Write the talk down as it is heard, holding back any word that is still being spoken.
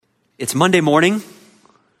It's Monday morning.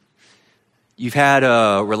 You've had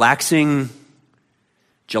a relaxing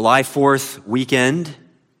July 4th weekend.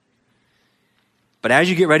 But as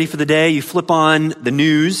you get ready for the day, you flip on the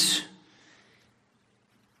news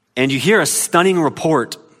and you hear a stunning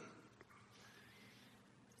report.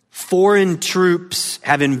 Foreign troops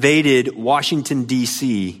have invaded Washington,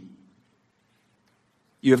 D.C.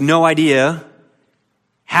 You have no idea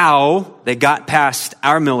how they got past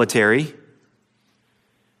our military,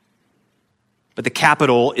 but the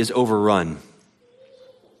Capitol is overrun.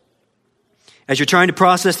 As you're trying to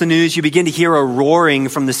process the news, you begin to hear a roaring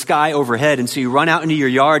from the sky overhead. And so you run out into your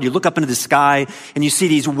yard, you look up into the sky, and you see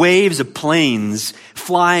these waves of planes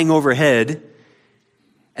flying overhead.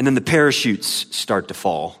 And then the parachutes start to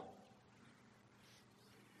fall.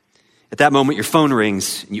 At that moment, your phone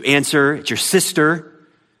rings, and you answer. It's your sister,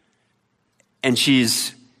 and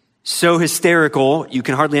she's so hysterical, you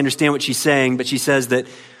can hardly understand what she's saying, but she says that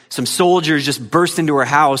some soldiers just burst into her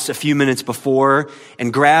house a few minutes before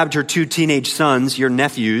and grabbed her 2 teenage sons, your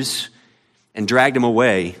nephews, and dragged them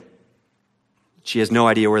away. She has no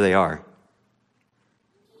idea where they are.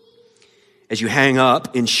 As you hang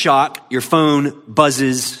up in shock, your phone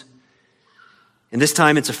buzzes. And this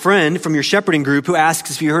time it's a friend from your shepherding group who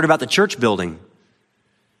asks if you heard about the church building.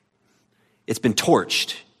 It's been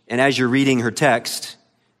torched. And as you're reading her text,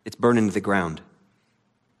 it's burning to the ground.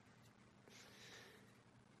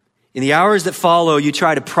 In the hours that follow, you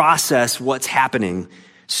try to process what's happening.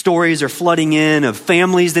 Stories are flooding in of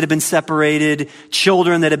families that have been separated,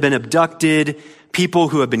 children that have been abducted, people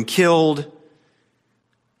who have been killed.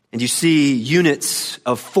 And you see units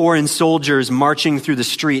of foreign soldiers marching through the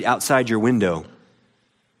street outside your window.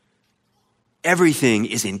 Everything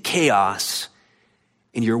is in chaos,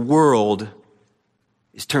 and your world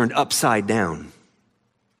is turned upside down.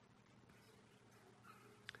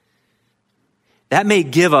 That may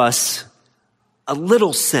give us a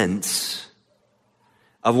little sense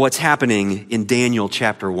of what's happening in Daniel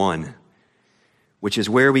chapter 1, which is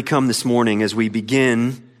where we come this morning as we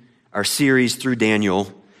begin our series through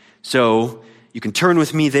Daniel. So you can turn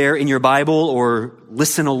with me there in your Bible or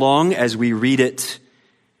listen along as we read it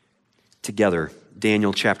together.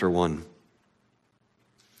 Daniel chapter 1.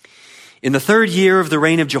 In the 3rd year of the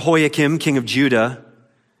reign of Jehoiakim, king of Judah,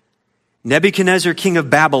 Nebuchadnezzar, king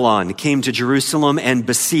of Babylon, came to Jerusalem and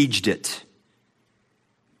besieged it.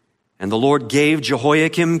 And the Lord gave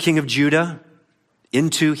Jehoiakim, king of Judah,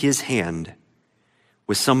 into his hand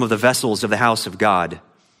with some of the vessels of the house of God.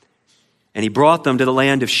 And he brought them to the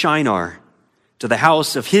land of Shinar, to the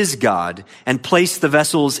house of his God, and placed the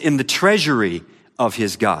vessels in the treasury of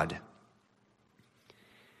his God.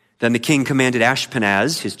 Then the king commanded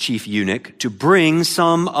Ashpenaz, his chief eunuch, to bring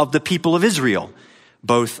some of the people of Israel,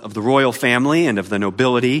 both of the royal family and of the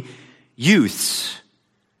nobility, youths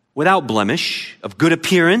without blemish, of good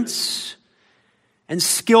appearance, and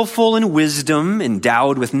skillful in wisdom,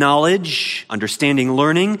 endowed with knowledge, understanding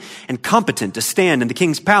learning, and competent to stand in the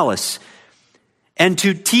king's palace, and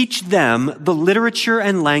to teach them the literature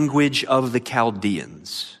and language of the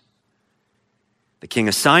Chaldeans. The king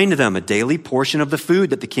assigned them a daily portion of the food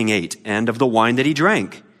that the king ate and of the wine that he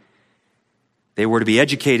drank. They were to be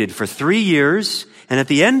educated for 3 years, and at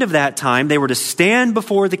the end of that time, they were to stand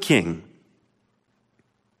before the king.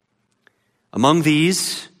 Among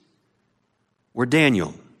these were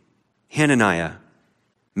Daniel, Hananiah,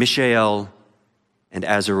 Mishael, and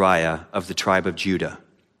Azariah of the tribe of Judah.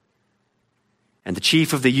 And the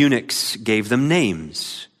chief of the eunuchs gave them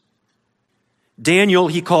names. Daniel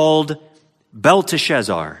he called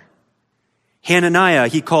Belteshazzar. Hananiah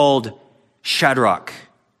he called Shadrach.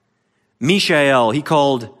 Mishael he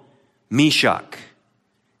called Meshach.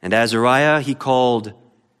 And Azariah he called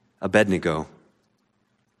Abednego.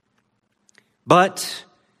 But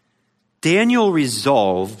Daniel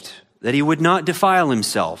resolved that he would not defile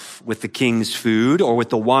himself with the king's food or with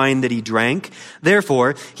the wine that he drank.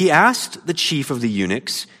 Therefore, he asked the chief of the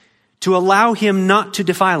eunuchs to allow him not to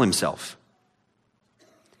defile himself.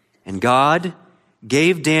 And God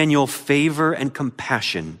gave Daniel favor and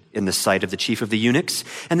compassion in the sight of the chief of the eunuchs.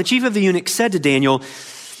 And the chief of the eunuchs said to Daniel,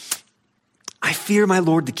 I fear my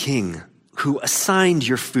lord the king, who assigned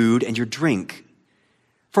your food and your drink.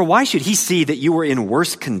 For why should he see that you are in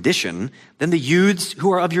worse condition than the youths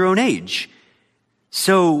who are of your own age?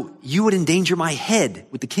 So you would endanger my head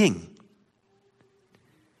with the king.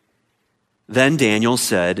 Then Daniel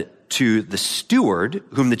said to the steward,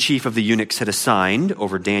 whom the chief of the eunuchs had assigned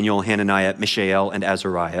over Daniel, Hananiah, Mishael, and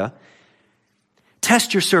Azariah,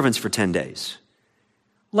 test your servants for 10 days.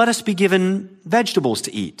 Let us be given vegetables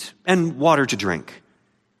to eat and water to drink.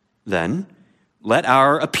 Then let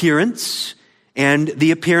our appearance and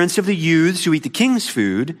the appearance of the youths who eat the king's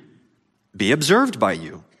food be observed by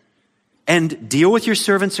you, and deal with your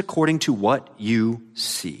servants according to what you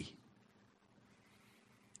see."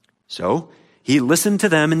 So he listened to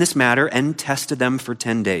them in this matter and tested them for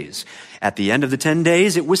 10 days. At the end of the 10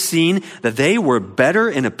 days, it was seen that they were better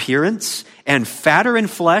in appearance and fatter in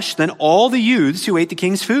flesh than all the youths who ate the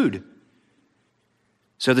king's food.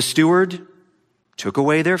 So the steward took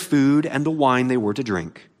away their food and the wine they were to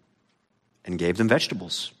drink, and gave them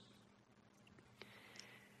vegetables.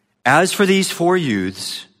 As for these 4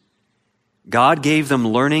 youths, God gave them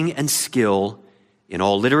learning and skill in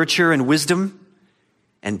all literature and wisdom,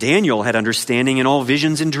 and Daniel had understanding in all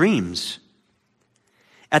visions and dreams.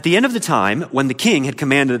 At the end of the time, when the king had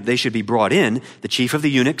commanded that they should be brought in, the chief of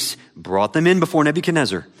the eunuchs brought them in before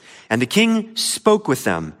Nebuchadnezzar, and the king spoke with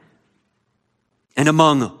them. And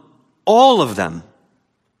among all of them,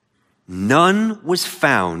 none was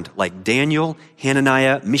found like Daniel,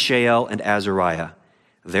 Hananiah, Mishael, and Azariah.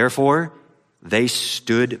 Therefore, they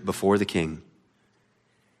stood before the king.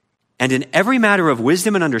 And in every matter of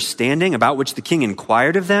wisdom and understanding about which the king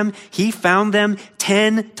inquired of them, he found them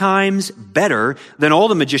 10 times better than all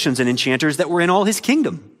the magicians and enchanters that were in all his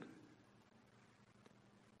kingdom.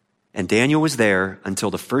 And Daniel was there until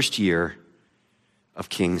the first year of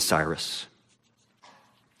King Cyrus.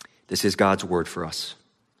 This is God's word for us.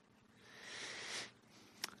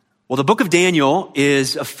 Well, the book of Daniel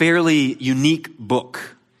is a fairly unique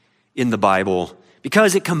book in the Bible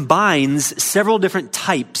because it combines several different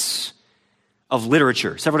types of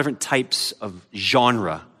literature, several different types of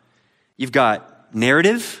genre. You've got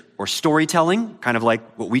narrative or storytelling, kind of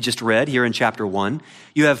like what we just read here in chapter 1.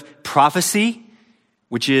 You have prophecy,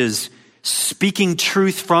 which is speaking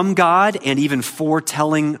truth from God and even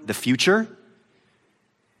foretelling the future.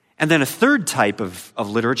 And then a third type of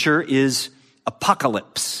literature is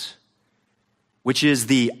apocalypse, which is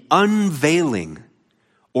the unveiling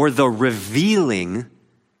or the revealing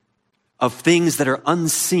of things that are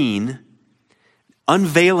unseen,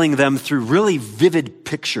 unveiling them through really vivid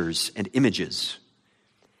pictures and images.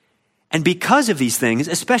 And because of these things,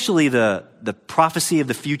 especially the prophecy of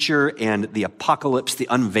the future and the apocalypse, the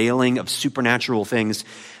unveiling of supernatural things,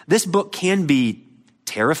 this book can be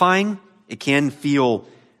terrifying. It can feel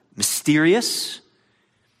mysterious.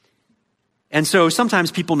 And so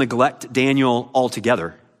sometimes people neglect Daniel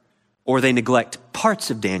altogether, or they neglect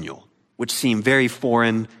parts of Daniel, which seem very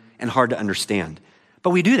foreign and hard to understand. But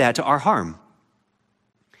we do that to our harm.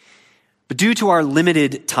 But due to our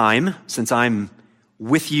limited time, since I'm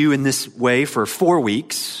with you in this way for 4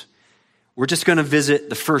 weeks, we're just going to visit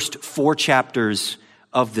the first 4 chapters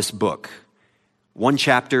of this book, 1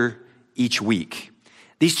 chapter each week.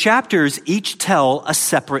 These chapters each tell a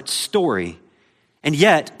separate story, and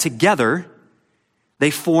yet together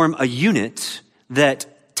they form a unit that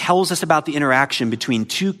tells us about the interaction between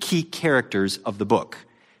 2 key characters of the book,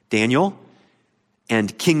 Daniel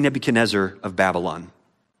and King Nebuchadnezzar of Babylon.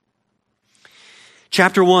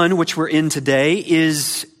 Chapter 1, which we're in today,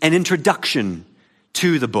 is an introduction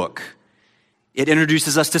to the book. It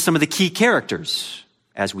introduces us to some of the key characters,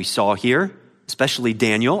 as we saw here, especially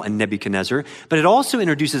Daniel and Nebuchadnezzar, but it also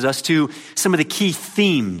introduces us to some of the key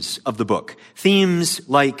themes of the book. Themes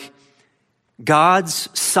like God's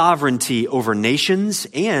sovereignty over nations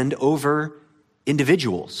and over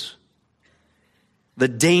individuals. The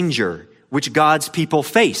danger which God's people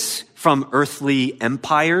face from earthly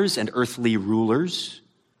empires and earthly rulers.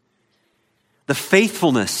 The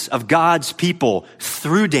faithfulness of God's people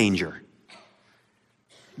through danger.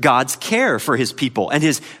 God's care for his people and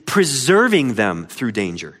his preserving them through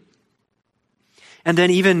danger. And then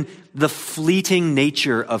even the fleeting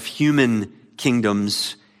nature of human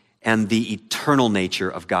kingdoms and the eternal nature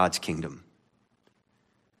of God's kingdom.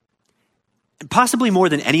 And possibly more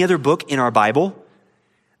than any other book in our Bible,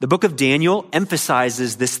 the book of Daniel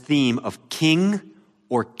emphasizes this theme of king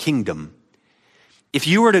or kingdom. If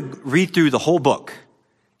you were to read through the whole book,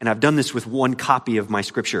 and I've done this with 1 copy of my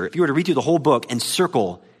scripture, if you were to read through the whole book and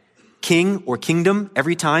circle king or kingdom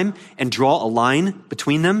every time and draw a line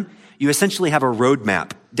between them, you essentially have a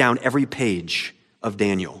roadmap down every page of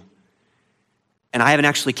Daniel. And I haven't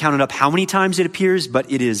actually counted up how many times it appears,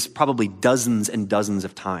 but it is probably dozens and dozens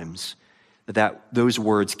of times that those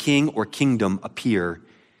words, king or kingdom, appear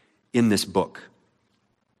in this book.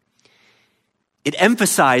 It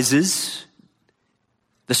emphasizes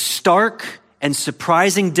the stark and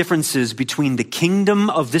surprising differences between the kingdom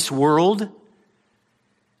of this world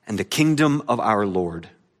and the kingdom of our Lord.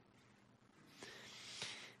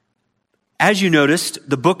 As you noticed,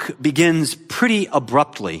 the book begins pretty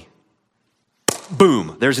abruptly.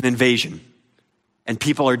 Boom, there's an invasion, and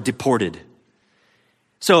people are deported.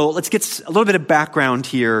 So let's get a little bit of background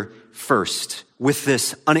here first with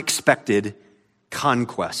this unexpected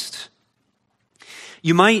conquest.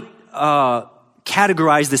 You might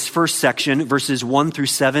categorize this first section, verses 1 through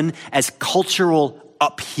 7, as cultural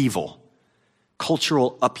upheaval.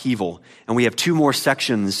 Cultural upheaval. And we have two more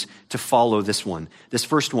sections to follow this one. This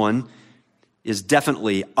first one is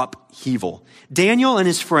definitely upheaval. Daniel and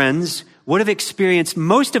his friends would have experienced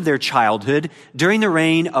most of their childhood during the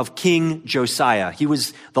reign of King Josiah. He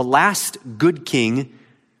was the last good king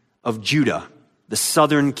of Judah, the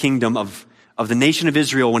southern kingdom of the nation of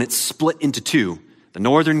Israel when it split into two. The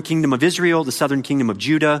northern kingdom of Israel, the southern kingdom of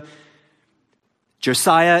Judah.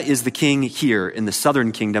 Josiah is the king here in the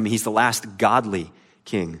southern kingdom. He's the last godly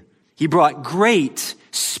king. He brought great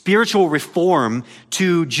spiritual reform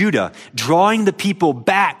to Judah, drawing the people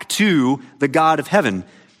back to the God of heaven.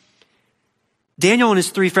 Daniel and his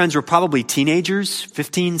three friends were probably teenagers,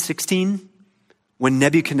 15, 16, when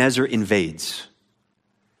Nebuchadnezzar invades.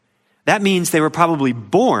 That means they were probably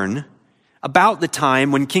born about the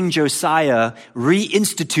time when King Josiah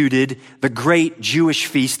reinstituted the great Jewish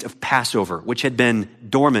feast of Passover, which had been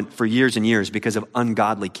dormant for years and years because of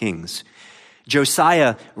ungodly kings.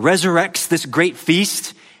 Josiah resurrects this great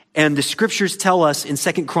feast, and the scriptures tell us in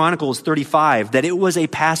 2 Chronicles 35 that it was a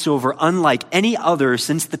Passover unlike any other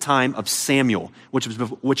since the time of Samuel,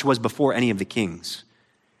 which was before any of the kings.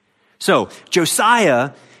 So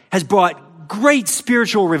Josiah has brought great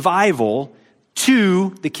spiritual revival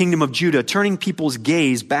to the kingdom of Judah, turning people's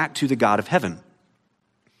gaze back to the God of heaven.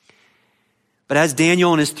 But as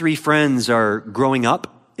Daniel and his three friends are growing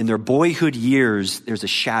up in their boyhood years, there's a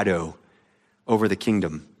shadow over the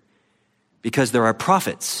kingdom because there are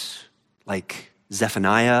prophets like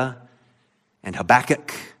Zephaniah and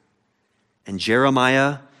Habakkuk and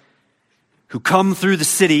Jeremiah who come through the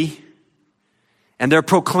city, and they're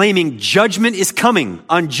proclaiming judgment is coming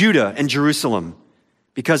on Judah and Jerusalem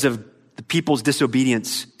because of the people's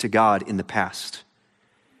disobedience to God in the past.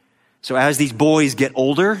 So as these boys get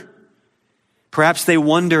older, perhaps they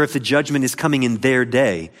wonder if the judgment is coming in their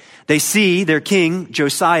day. They see their king,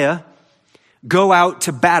 Josiah, go out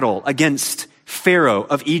to battle against Pharaoh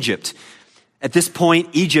of Egypt. At this point,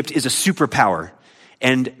 Egypt is a superpower,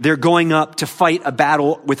 and they're going up to fight a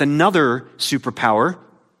battle with another superpower.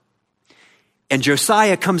 And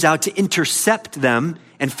Josiah comes out to intercept them,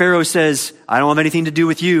 and Pharaoh says, I don't have anything to do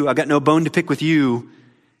with you. I've got no bone to pick with you.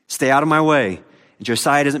 Stay out of my way. And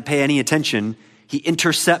Josiah doesn't pay any attention. He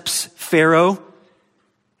intercepts Pharaoh,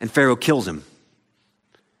 and Pharaoh kills him.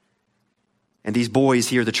 And these boys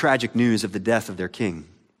hear the tragic news of the death of their king.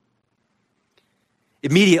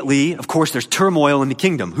 Immediately, of course, there's turmoil in the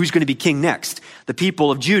kingdom. Who's going to be king next? The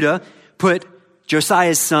people of Judah put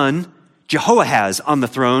Josiah's son, Jehoahaz, on the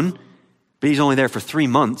throne, but he's only there for 3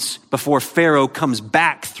 months before Pharaoh comes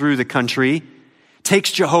back through the country,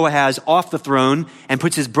 takes Jehoahaz off the throne, and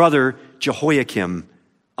puts his brother Jehoiakim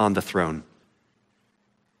on the throne.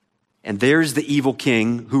 And there's the evil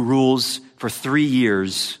king who rules for 3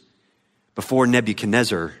 years before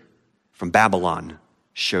Nebuchadnezzar from Babylon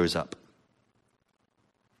shows up.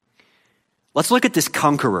 Let's look at this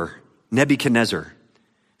conqueror, Nebuchadnezzar,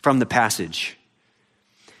 from the passage.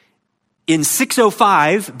 In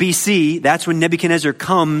 605 BC, that's when Nebuchadnezzar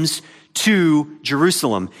comes to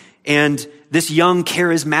Jerusalem. And this young,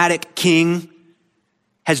 charismatic king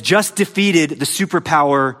has just defeated the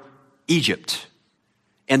superpower Egypt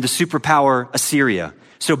and the superpower Assyria.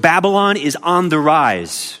 So Babylon is on the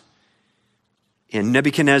rise. And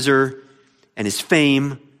Nebuchadnezzar and his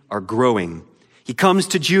fame are growing. He comes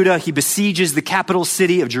to Judah, he besieges the capital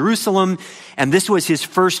city of Jerusalem, and this was his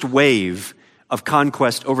first wave of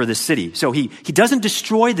conquest over the city. So he doesn't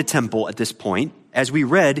destroy the temple at this point. As we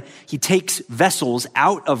read, he takes vessels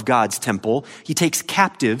out of God's temple, he takes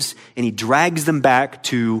captives, and he drags them back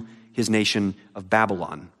to his nation of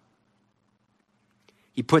Babylon.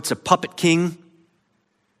 He puts a puppet king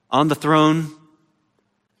on the throne.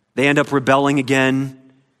 They end up rebelling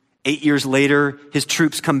again. 8 years later, his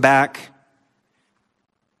troops come back.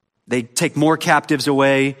 They take more captives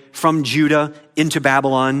away from Judah into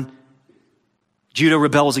Babylon. Judah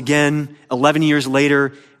rebels again. 11 years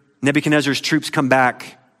later, Nebuchadnezzar's troops come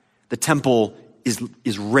back. The temple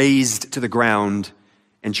is razed to the ground,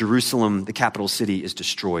 and Jerusalem, the capital city, is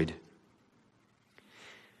destroyed.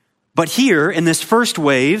 But here, in this first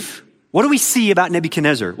wave, what do we see about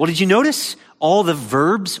Nebuchadnezzar? Well, did you notice all the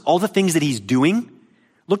verbs, all the things that he's doing?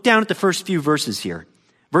 Look down at the first few verses here.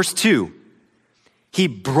 Verse 2, he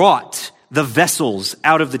brought the vessels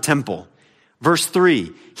out of the temple. Verse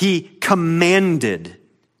 3, he commanded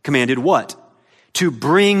what? To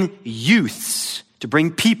bring youths, to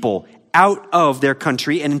bring people out of their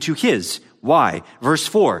country and into his. Why? Verse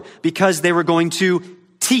 4, because they were going to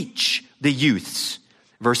teach the youths.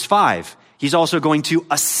 Verse 5, he's also going to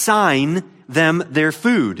assign them their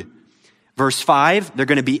food. Verse 5, they're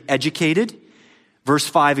going to be educated. Verse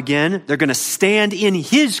 5 again, they're going to stand in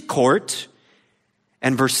his court.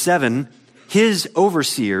 And verse 7, his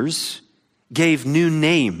overseers gave new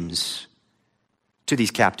names to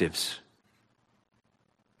these captives.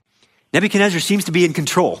 Nebuchadnezzar seems to be in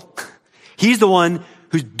control. He's the one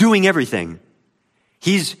who's doing everything.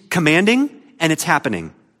 He's commanding, and it's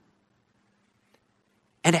happening.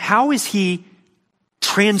 And how is he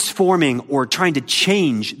transforming or trying to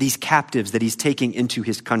change these captives that he's taking into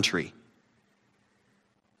his country?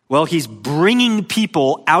 Well, he's bringing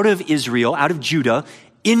people out of Israel, out of Judah,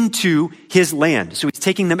 into his land. So he's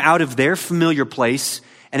taking them out of their familiar place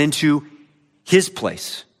and into his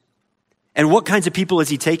place. And what kinds of people is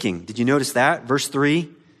he taking? Did you notice that? Verse 3,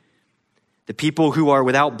 the people who are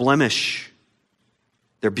without blemish.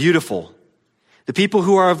 They're beautiful. The people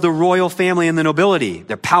who are of the royal family and the nobility.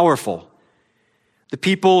 They're powerful. The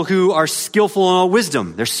people who are skillful in all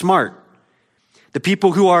wisdom. They're smart. The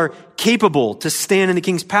people who are capable to stand in the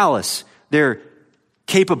king's palace. They're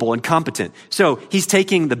capable and competent. So he's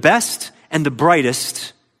taking the best and the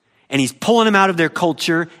brightest, and he's pulling them out of their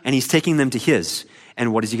culture, and he's taking them to his.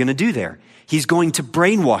 And what is he going to do there? He's going to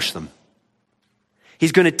brainwash them.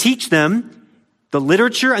 He's going to teach them the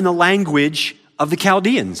literature and the language of the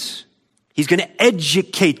Chaldeans. He's going to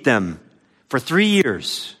educate them for 3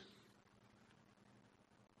 years.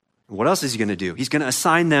 What else is he going to do? He's going to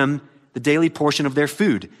assign them the daily portion of their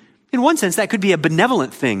food. In one sense, that could be a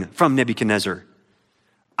benevolent thing from Nebuchadnezzar.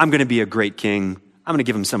 I'm going to be a great king. I'm going to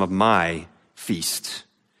give him some of my feast.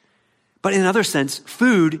 But in another sense,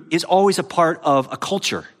 food is always a part of a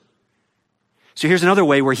culture. So here's another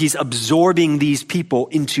way where he's absorbing these people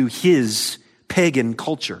into his pagan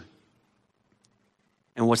culture.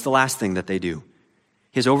 And what's the last thing that they do?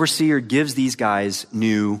 His overseer gives these guys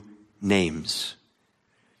new names.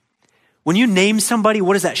 When you name somebody,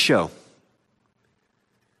 what does that show?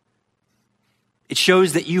 It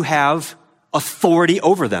shows that you have authority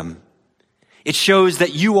over them. It shows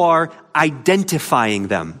that you are identifying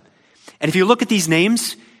them. And if you look at these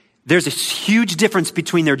names, there's a huge difference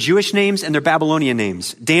between their Jewish names and their Babylonian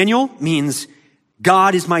names. Daniel means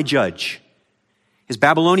God is my judge. His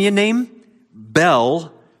Babylonian name,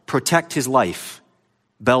 Bel, protect his life.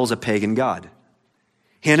 Bel's a pagan god.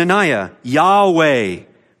 Hananiah, Yahweh,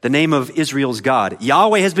 the name of Israel's God.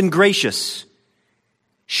 Yahweh has been gracious.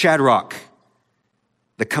 Shadrach,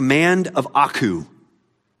 the command of Aku,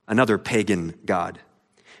 another pagan god.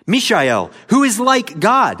 Mishael, who is like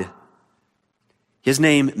God. His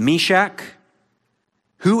name, Meshach,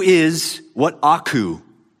 who is what Aku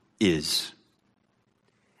is.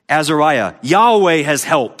 Azariah, Yahweh has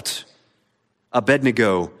helped.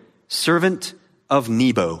 Abednego, servant of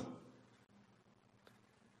Nebo.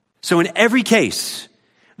 So in every case,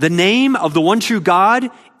 the name of the one true God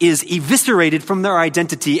is eviscerated from their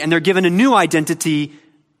identity, and they're given a new identity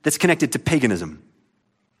that's connected to paganism.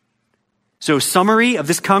 So summary of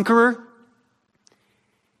this conqueror: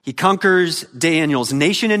 he conquers Daniel's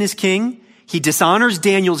nation and his king. He dishonors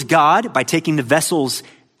Daniel's God by taking the vessels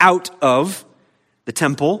out of the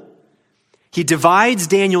temple. He divides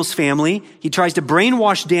Daniel's family. He tries to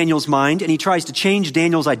brainwash Daniel's mind, and he tries to change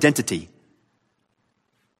Daniel's identity.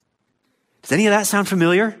 Does any of that sound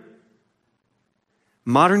familiar?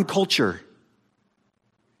 Modern culture.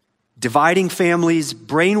 Dividing families,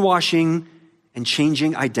 brainwashing, and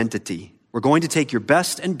changing identity. We're going to take your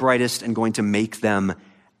best and brightest and going to make them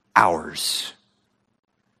ours.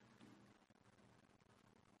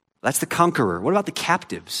 That's the conqueror. What about the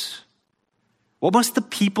captives? What must the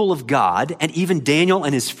people of God, and even Daniel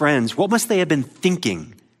and his friends, what must they have been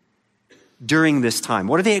thinking during this time?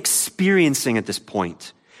 What are they experiencing at this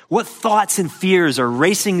point? What thoughts and fears are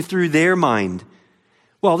racing through their mind?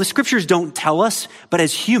 Well, the scriptures don't tell us, but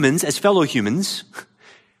as humans, as fellow humans,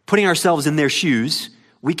 putting ourselves in their shoes,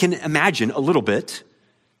 we can imagine a little bit.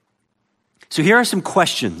 So here are some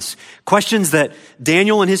questions. Questions that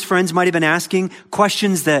Daniel and his friends might have been asking.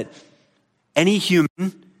 Questions that any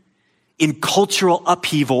human in cultural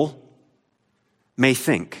upheaval may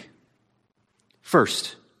think.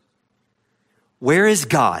 First, where is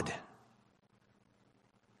God?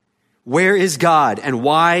 Where is God, and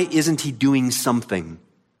why isn't he doing something?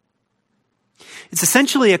 It's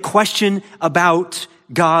essentially a question about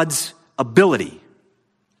God's ability.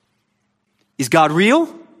 Is God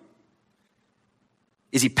real?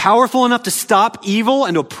 Is he powerful enough to stop evil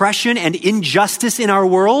and oppression and injustice in our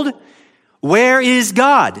world? Where is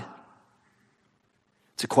God?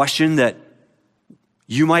 It's a question that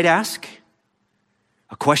you might ask,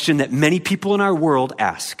 a question that many people in our world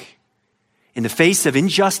ask. In the face of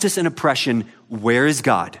injustice and oppression, where is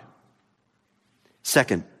God?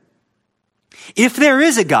 Second, if there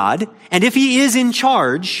is a God, and if he is in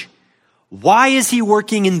charge, why is he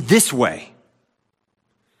working in this way?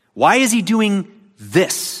 Why is he doing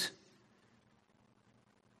this?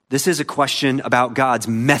 This is a question about God's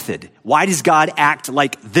method. Why does God act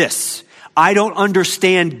like this? I don't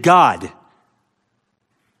understand God.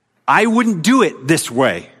 I wouldn't do it this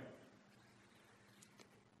way.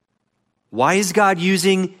 Why is God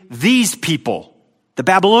using these people, the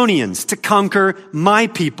Babylonians, to conquer my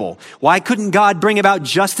people? Why couldn't God bring about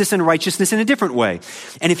justice and righteousness in a different way?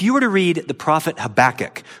 And if you were to read the prophet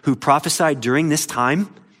Habakkuk, who prophesied during this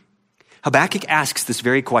time, Habakkuk asks this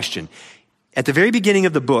very question. At the very beginning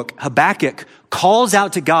of the book, Habakkuk calls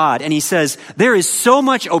out to God and he says, there is so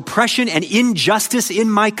much oppression and injustice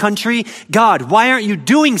in my country. God, why aren't you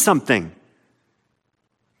doing something?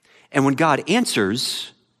 And when God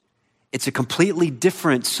answers, it's a completely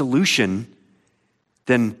different solution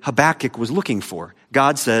than Habakkuk was looking for.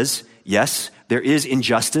 God says, yes, there is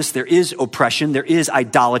injustice, there is oppression, there is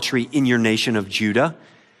idolatry in your nation of Judah.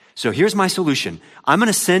 So here's my solution. I'm going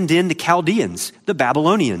to send in the Chaldeans, the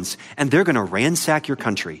Babylonians, and they're going to ransack your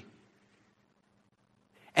country.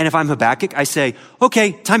 And if I'm Habakkuk, I say,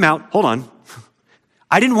 okay, time out, hold on.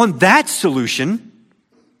 I didn't want that solution.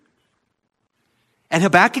 And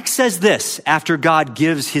Habakkuk says this after God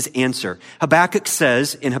gives his answer. Habakkuk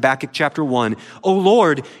says in Habakkuk chapter 1, O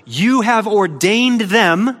Lord, you have ordained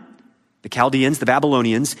them, the Chaldeans, the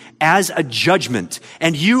Babylonians, as a judgment.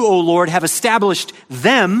 And you, O Lord, have established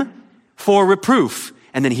them for reproof.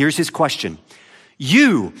 And then here's his question.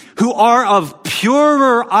 You, who are of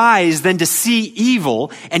purer eyes than to see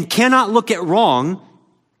evil and cannot look at wrong,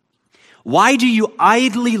 why do you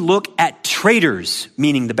idly look at traitors,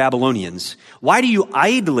 meaning the Babylonians? Why do you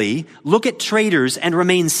idly look at traitors and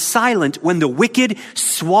remain silent when the wicked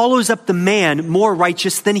swallows up the man more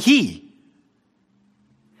righteous than he?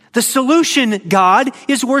 The solution, God,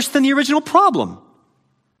 is worse than the original problem.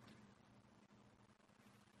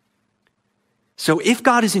 So if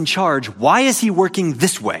God is in charge, why is he working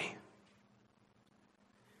this way?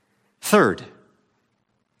 Third,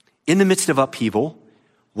 in the midst of upheaval,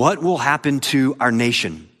 what will happen to our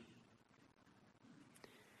nation?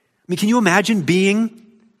 I mean, can you imagine being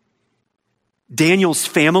Daniel's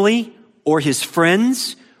family or his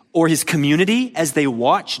friends or his community as they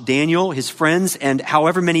watch Daniel, his friends, and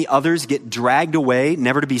however many others get dragged away,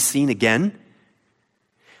 never to be seen again?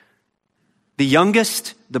 The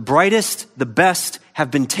youngest, the brightest, the best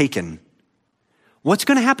have been taken. What's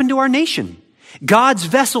going to happen to our nation? God's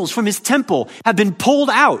vessels from his temple have been pulled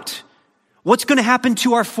out. What's going to happen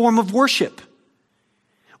to our form of worship?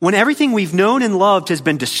 When everything we've known and loved has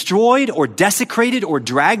been destroyed or desecrated or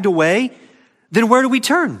dragged away, then where do we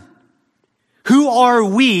turn? Who are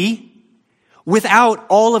we without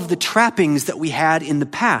all of the trappings that we had in the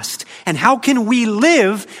past? And how can we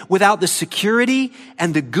live without the security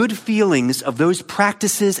and the good feelings of those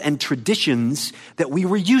practices and traditions that we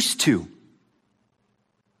were used to?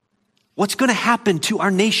 What's going to happen to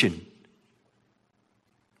our nation?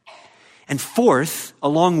 And fourth,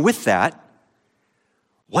 along with that,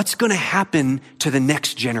 what's going to happen to the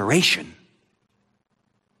next generation?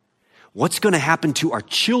 What's going to happen to our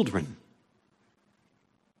children?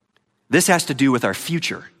 This has to do with our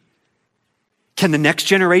future. Can the next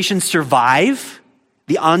generation survive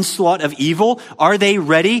the onslaught of evil? Are they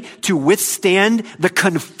ready to withstand the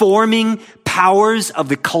conforming powers of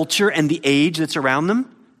the culture and the age that's around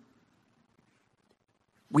them?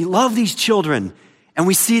 We love these children and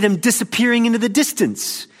we see them disappearing into the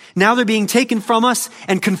distance. Now they're being taken from us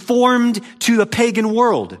and conformed to the pagan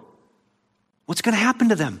world. What's going to happen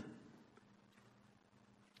to them?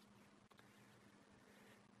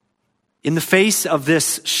 In the face of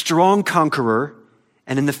this strong conqueror,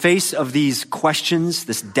 and in the face of these questions,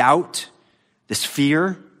 this doubt, this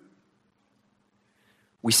fear,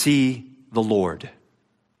 we see the Lord.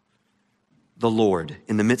 The Lord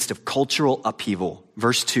in the midst of cultural upheaval.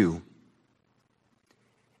 Verse 2.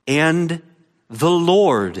 And the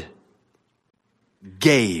Lord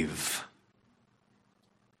gave.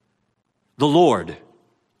 The Lord.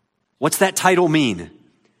 What's that title mean?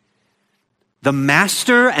 The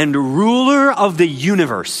master and ruler of the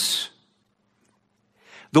universe.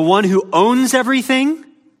 The one who owns everything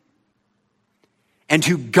and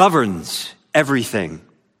who governs everything.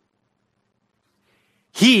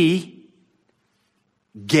 He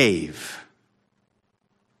gave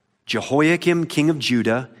Jehoiakim, king of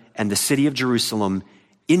Judah, and the city of Jerusalem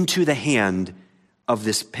into the hand of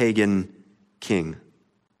this pagan king.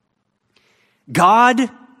 God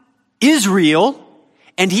is real,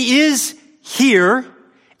 and he is here,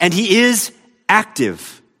 and he is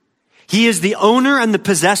active. He is the owner and the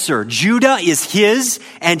possessor. Judah is his,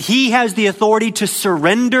 and he has the authority to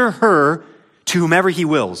surrender her to whomever he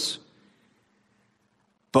wills.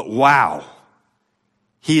 But wow,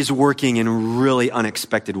 he is working in really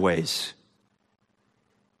unexpected ways.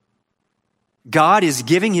 God is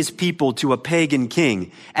giving his people to a pagan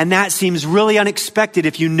king, and that seems really unexpected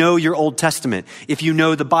if you know your Old Testament, if you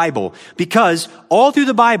know the Bible. Because all through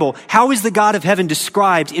the Bible, how is the God of heaven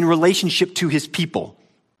described in relationship to his people?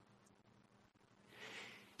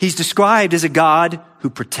 He's described as a God who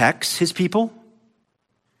protects his people,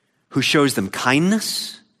 who shows them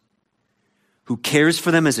kindness, who cares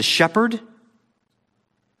for them as a shepherd,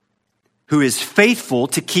 who is faithful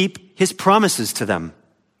to keep his promises to them.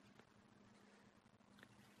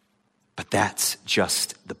 But that's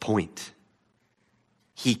just the point.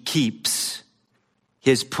 He keeps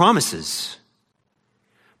his promises.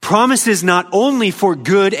 Promises not only for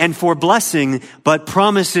good and for blessing, but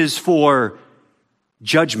promises for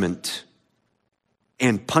judgment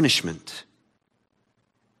and punishment.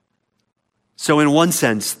 So in one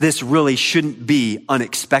sense, this really shouldn't be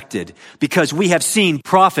unexpected, because we have seen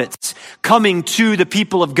prophets coming to the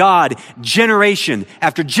people of God generation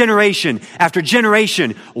after generation after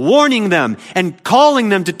generation, warning them and calling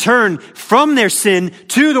them to turn from their sin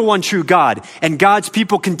to the one true God. And God's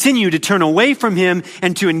people continue to turn away from him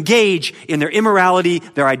and to engage in their immorality,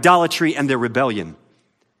 their idolatry, and their rebellion.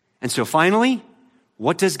 And so finally,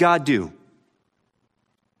 what does God do?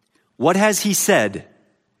 What has he said?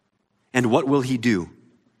 And what will he do?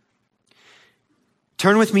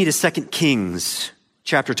 Turn with me to 2 Kings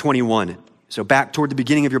chapter 21. So back toward the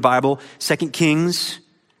beginning of your Bible, 2 Kings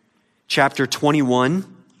chapter 21.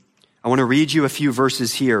 I want to read you a few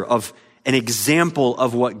verses here of an example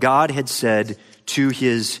of what God had said to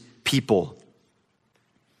his people.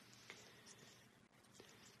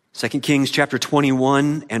 2 Kings chapter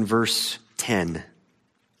 21 and verse 10.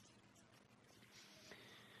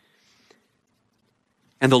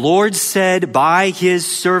 And the Lord said by his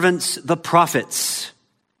servants, the prophets.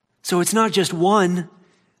 So it's not just one.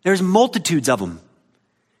 There's multitudes of them.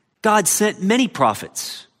 God sent many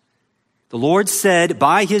prophets. The Lord said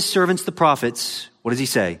by his servants, the prophets, what does he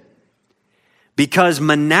say? Because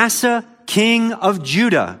Manasseh, king of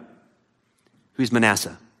Judah. Who's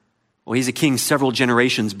Manasseh? Well, he's a king several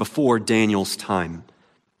generations before Daniel's time.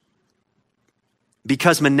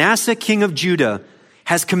 Because Manasseh, king of Judah,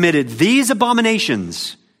 has committed these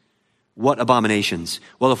abominations. What abominations?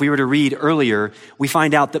 Well, if we were to read earlier, we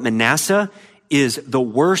find out that Manasseh is the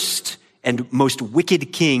worst and most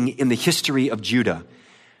wicked king in the history of Judah.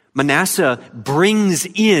 Manasseh brings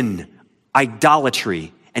in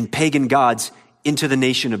idolatry and pagan gods into the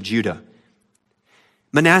nation of Judah.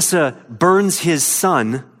 Manasseh burns his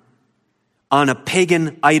son on a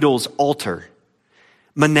pagan idol's altar.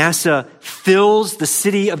 Manasseh fills the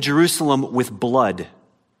city of Jerusalem with blood,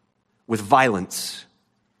 with violence.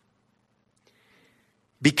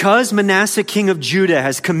 Because Manasseh, king of Judah,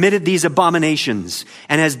 has committed these abominations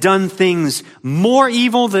and has done things more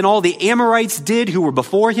evil than all the Amorites did who were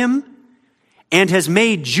before him, and has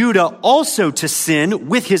made Judah also to sin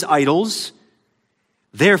with his idols,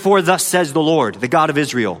 therefore thus says the Lord, the God of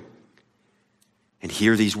Israel. And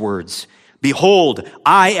hear these words. Behold,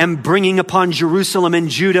 I am bringing upon Jerusalem and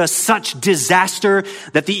Judah such disaster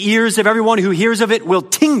that the ears of everyone who hears of it will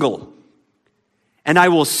tingle. And I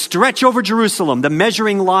will stretch over Jerusalem the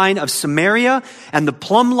measuring line of Samaria and the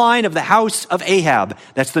plumb line of the house of Ahab.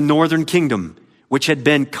 That's the northern kingdom, which had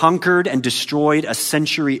been conquered and destroyed a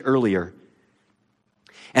century earlier.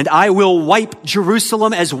 And I will wipe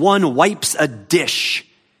Jerusalem as one wipes a dish.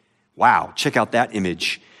 Wow, check out that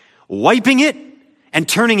image. Wiping it and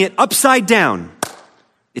turning it upside down.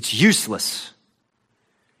 It's useless.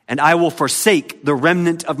 And I will forsake the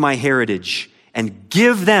remnant of my heritage and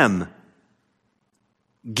give them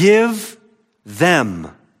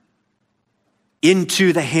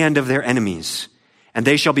into the hand of their enemies. And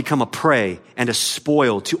they shall become a prey and a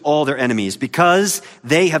spoil to all their enemies, because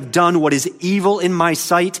they have done what is evil in my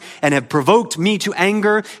sight and have provoked me to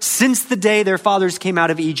anger since the day their fathers came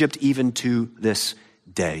out of Egypt, even to this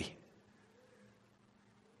day.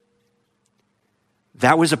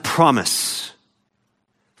 That was a promise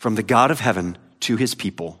from the God of heaven to his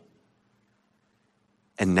people.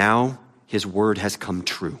 And now his word has come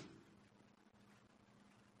true.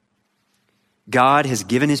 God has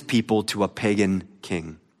given his people to a pagan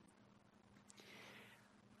king.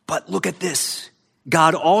 But look at this.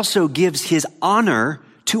 God also gives his honor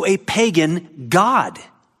to a pagan god.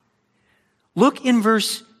 Look in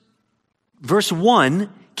verse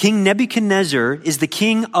 1, King Nebuchadnezzar is the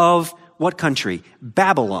king of what country?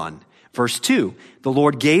 Babylon. Verse 2, the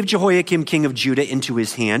Lord gave Jehoiakim, king of Judah, into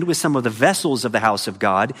his hand with some of the vessels of the house of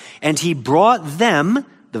God, and he brought them,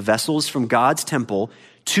 the vessels from God's temple,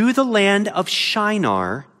 to the land of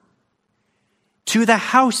Shinar, to the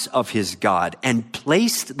house of his God, and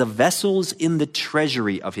placed the vessels in the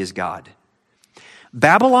treasury of his God.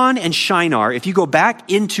 Babylon and Shinar, if you go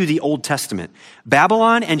back into the Old Testament,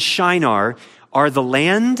 Babylon and Shinar are the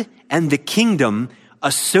land and the kingdom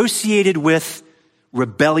associated with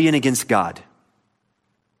rebellion against God.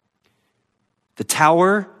 The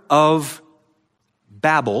Tower of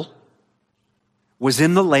Babel was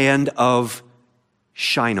in the land of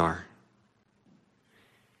Shinar.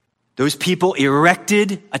 Those people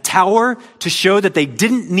erected a tower to show that they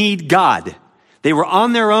didn't need God. They were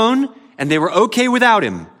on their own and they were okay without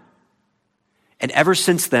him. And ever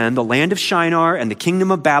since then, the land of Shinar and the kingdom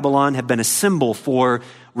of Babylon have been a symbol for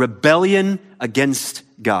rebellion against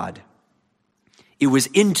God. It was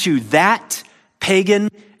into that pagan,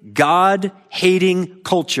 God-hating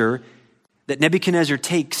culture that Nebuchadnezzar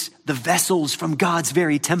takes the vessels from God's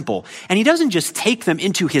very temple. And he doesn't just take them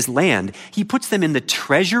into his land, he puts them in the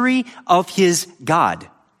treasury of his God.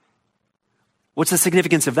 What's the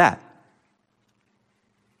significance of that?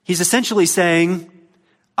 He's essentially saying,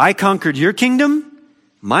 I conquered your kingdom,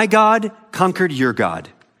 my God conquered your God.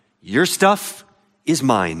 Your stuff is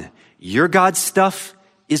mine. Your God's stuff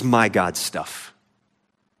is my God's stuff.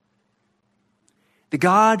 The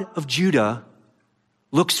God of Judah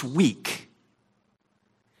looks weak.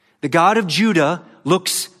 The God of Judah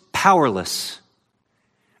looks powerless.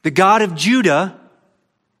 The God of Judah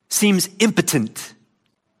seems impotent.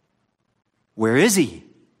 Where is he?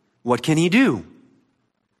 What can he do?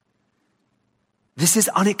 This is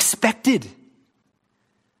unexpected.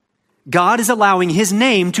 God is allowing his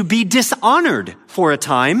name to be dishonored for a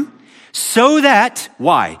time so that,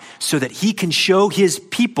 why? So that he can show his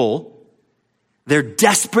people their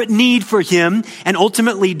desperate need for him and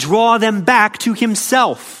ultimately draw them back to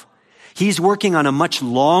himself. He's working on a much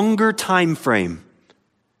longer time frame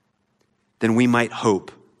than we might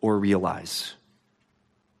hope or realize.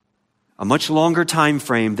 A much longer time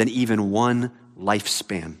frame than even one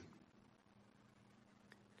lifespan.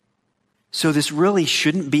 So this really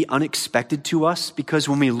shouldn't be unexpected to us, because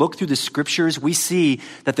when we look through the scriptures, we see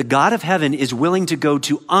that the God of heaven is willing to go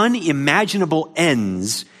to unimaginable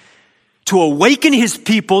ends to awaken his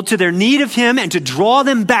people to their need of him and to draw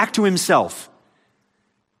them back to himself.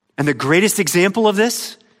 And the greatest example of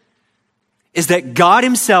this is that God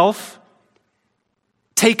himself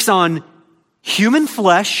takes on human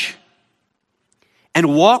flesh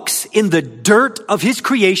and walks in the dirt of his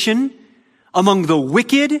creation among the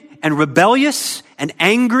wicked and rebellious and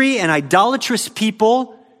angry and idolatrous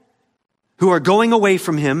people who are going away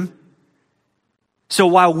from him. So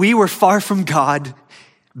while we were far from God,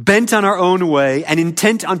 bent on our own way and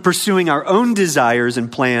intent on pursuing our own desires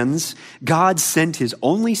and plans, God sent his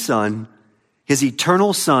only son, his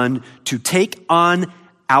eternal son, to take on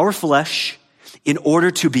our flesh in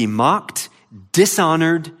order to be mocked,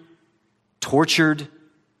 dishonored, tortured,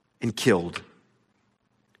 and killed.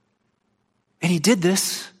 And he did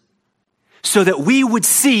this so that we would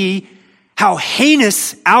see how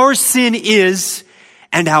heinous our sin is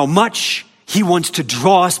and how much he wants to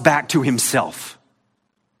draw us back to himself.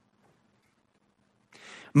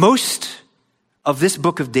 Most of this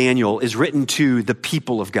book of Daniel is written to the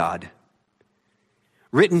people of God,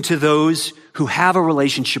 written to those who have a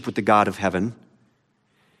relationship with the God of heaven.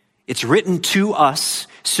 It's written to us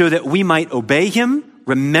so that we might obey him,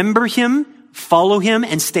 remember him, follow him,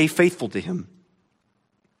 and stay faithful to him.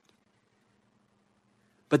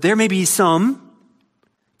 But there may be some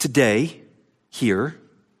today, here,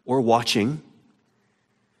 or watching,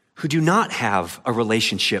 who do not have a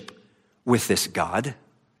relationship with this God.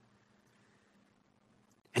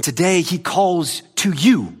 And today he calls to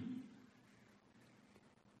you.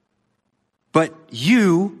 But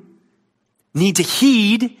you need to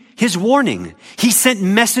heed his warning. He sent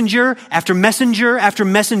messenger after messenger after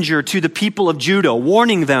messenger to the people of Judah,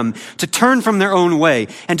 warning them to turn from their own way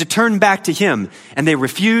and to turn back to him. And they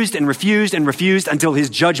refused and refused and refused until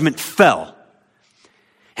his judgment fell.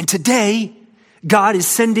 And today, God is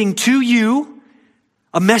sending to you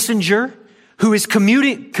a messenger who is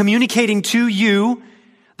communicating to you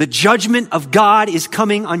the judgment of God is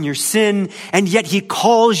coming on your sin, and yet he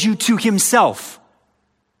calls you to himself.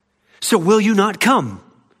 So will you not come?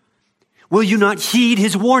 Will you not heed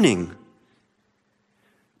his warning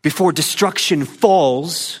before destruction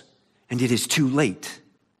falls and it is too late?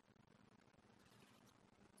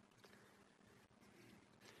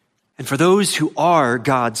 And for those who are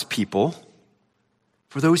God's people,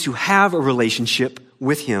 for those who have a relationship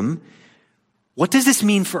with him, what does this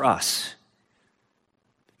mean for us?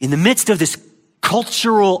 In the midst of this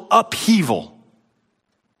cultural upheaval,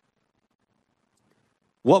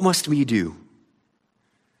 what must we do?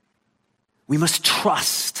 We must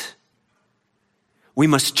trust. We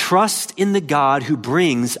must trust in the God who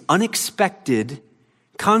brings unexpected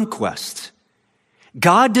conquest.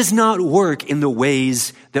 God does not work in the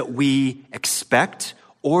ways that we expect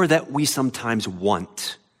or that we sometimes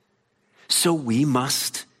want. So we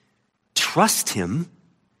must trust him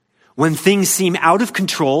when things seem out of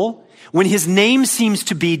control, when his name seems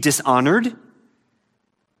to be dishonored.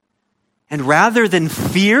 And rather than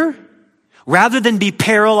fear, rather than be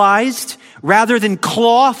paralyzed, rather than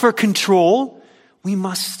claw for control, we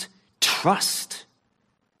must trust.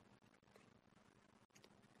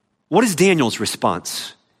 What is Daniel's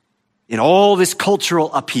response in all this cultural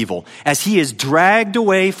upheaval as he is dragged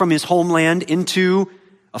away from his homeland into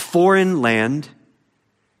a foreign land?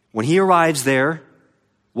 When he arrives there,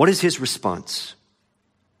 what is his response?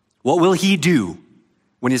 What will he do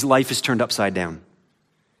when his life is turned upside down?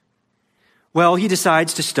 Well, he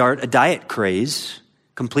decides to start a diet craze,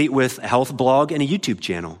 complete with a health blog and a YouTube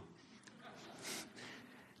channel.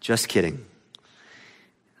 Just kidding.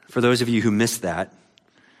 For those of you who missed that,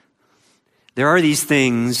 there are these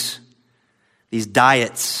things, these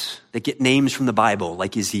diets that get names from the Bible,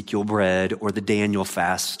 like Ezekiel bread or the Daniel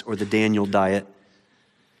fast or the Daniel diet.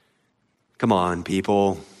 Come on,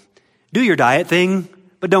 people. Do your diet thing,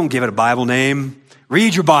 but don't give it a Bible name.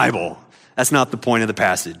 Read your Bible. That's not the point of the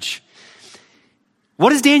passage. What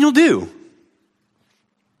does Daniel do?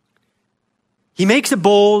 He makes a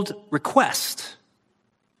bold request.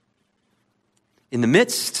 In the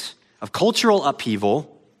midst of cultural upheaval,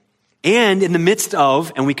 and in the midst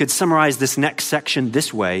of, and we could summarize this next section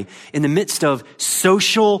this way, in the midst of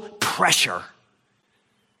social pressure.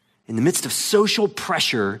 In the midst of social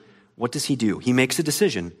pressure, what does he do? He makes a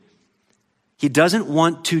decision. He doesn't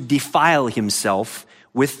want to defile himself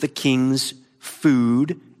with the king's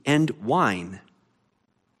food and wine.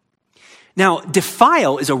 Now,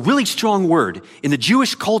 defile is a really strong word. In the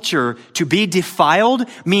Jewish culture, to be defiled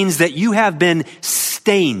means that you have been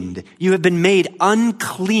stained. You have been made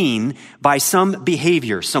unclean by some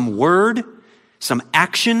behavior, some word, some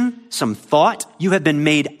action, some thought. You have been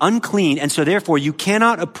made unclean, and so therefore you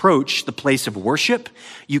cannot approach the place of worship.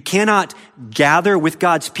 You cannot gather with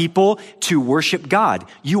God's people to worship God.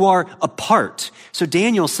 You are apart. So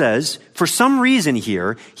Daniel says, for some reason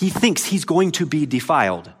here, he thinks he's going to be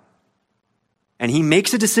defiled. And he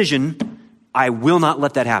makes a decision, I will not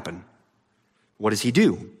let that happen. What does he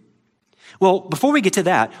do? Well, before we get to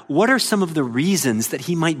that, what are some of the reasons that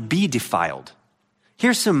he might be defiled?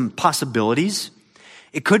 Here's some possibilities.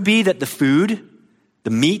 It could be that the food, the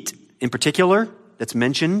meat in particular that's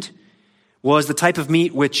mentioned, was the type of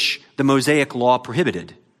meat which the Mosaic law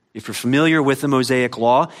prohibited. If you're familiar with the Mosaic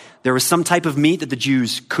law, there was some type of meat that the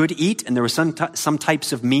Jews could eat, and there were some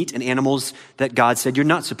types of meat and animals that God said you're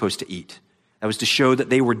not supposed to eat. That was to show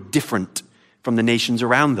that they were different from the nations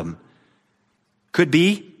around them. Could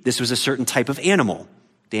be this was a certain type of animal.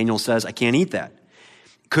 Daniel says, I can't eat that.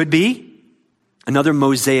 Could be another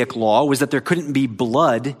Mosaic law was that there couldn't be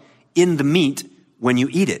blood in the meat when you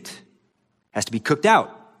eat it. It has to be cooked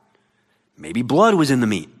out. Maybe blood was in the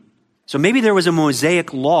meat. So maybe there was a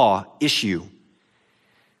Mosaic law issue.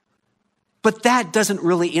 But that doesn't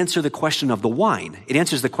really answer the question of the wine. It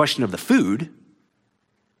answers the question of the food.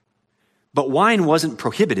 But wine wasn't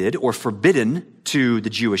prohibited or forbidden to the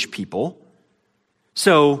Jewish people.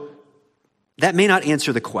 So that may not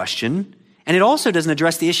answer the question. And it also doesn't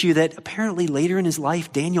address the issue that apparently later in his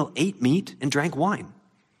life, Daniel ate meat and drank wine.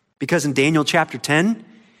 Because in Daniel chapter 10,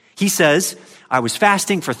 he says, I was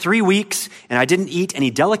fasting for 3 weeks and I didn't eat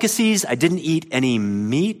any delicacies, I didn't eat any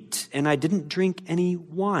meat, and I didn't drink any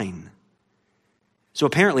wine. So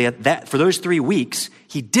apparently for those 3 weeks,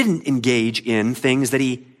 he didn't engage in things that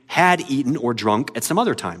he had eaten or drunk at some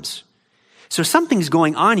other times. So something's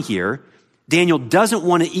going on here. Daniel doesn't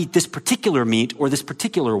want to eat this particular meat or this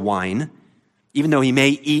particular wine, even though he may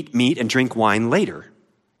eat meat and drink wine later.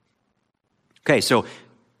 Okay, so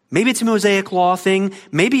maybe it's a Mosaic law thing.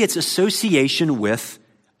 Maybe it's association with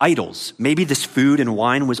idols. Maybe this food and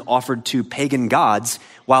wine was offered to pagan gods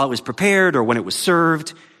while it was prepared or when it was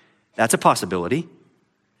served. That's a possibility.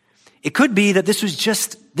 It could be that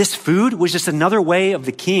this food was just another way of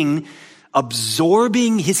the king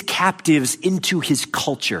absorbing his captives into his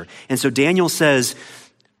culture. And so Daniel says,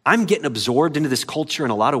 I'm getting absorbed into this culture in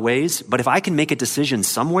a lot of ways, but if I can make a decision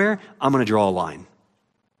somewhere, I'm going to draw a line.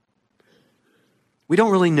 We don't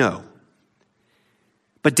really know.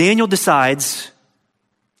 But Daniel decides,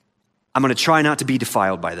 I'm going to try not to be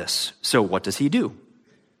defiled by this. So what does he do?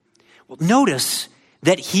 Well, notice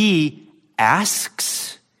that he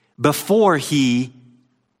asks before he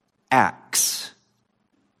acts.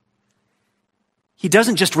 He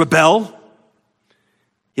doesn't just rebel.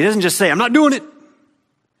 He doesn't just say, I'm not doing it.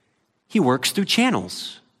 He works through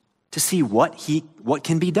channels to see what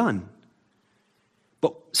can be done.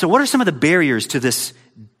 So what are some of the barriers to this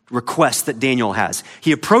request that Daniel has?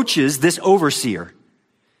 He approaches this overseer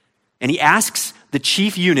and he asks the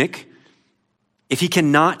chief eunuch if he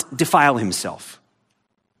cannot defile himself.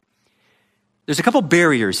 There's a couple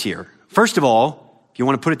barriers here. First of all, if you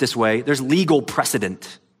want to put it this way, there's legal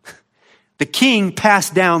precedent. The king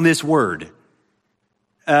passed down this word.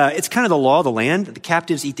 It's kind of the law of the land. The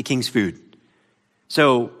captives eat the king's food.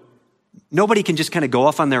 So nobody can just kind of go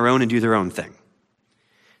off on their own and do their own thing.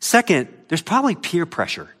 Second, there's probably peer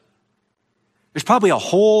pressure. There's probably a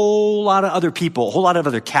whole lot of other people, a whole lot of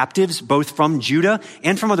other captives, both from Judah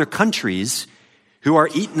and from other countries, who are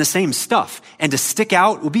eating the same stuff. And to stick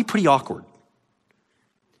out would be pretty awkward.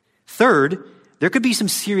 Third, there could be some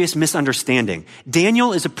serious misunderstanding.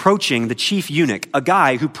 Daniel is approaching the chief eunuch, a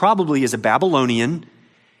guy who probably is a Babylonian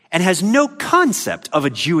and has no concept of a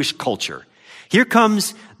Jewish culture. Here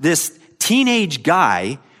comes this teenage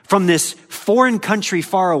guy from this foreign country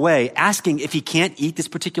far away asking if he can't eat this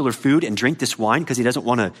particular food and drink this wine because he doesn't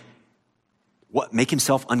want to make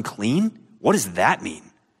himself unclean? What does that mean?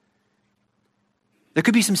 There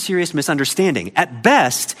could be some serious misunderstanding. At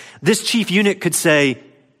best, this chief eunuch could say,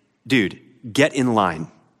 dude, get in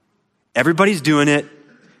line. Everybody's doing it.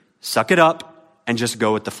 Suck it up and just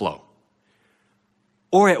go with the flow.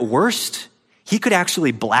 Or at worst, he could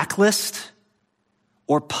actually blacklist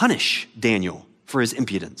or punish Daniel for his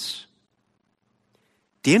impudence.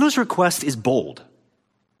 Daniel's request is bold.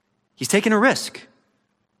 He's taking a risk.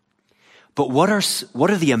 But what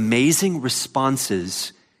are the amazing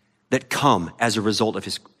responses that come as a result of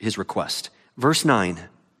his request? Verse 9,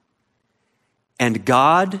 and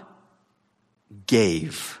God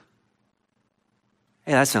gave.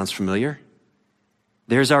 Hey, that sounds familiar.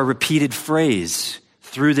 There's our repeated phrase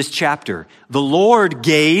through this chapter. The Lord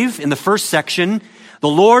gave, in the first section, the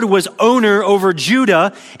Lord was owner over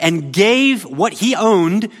Judah and gave what he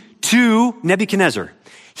owned to Nebuchadnezzar.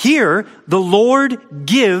 Here, the Lord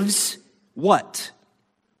gives what?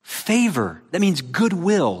 Favor. That means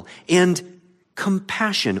goodwill and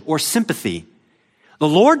compassion or sympathy. The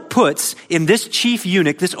Lord puts in this chief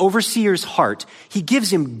eunuch, this overseer's heart, he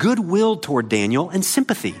gives him goodwill toward Daniel and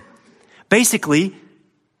sympathy. Basically,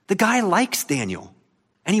 the guy likes Daniel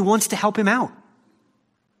and he wants to help him out.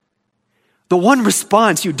 The one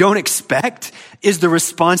response you don't expect is the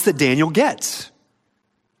response that Daniel gets.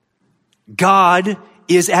 God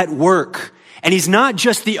is at work, and he's not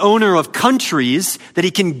just the owner of countries that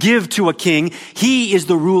he can give to a king. He is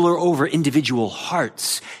the ruler over individual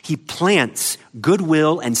hearts. He plants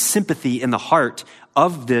goodwill and sympathy in the heart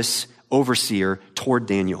of this overseer toward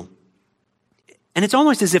Daniel. And it's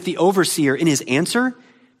almost as if the overseer, in his answer,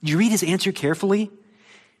 did you read his answer carefully?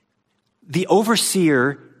 The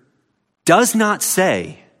overseer does not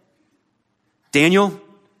say, Daniel,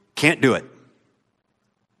 can't do it.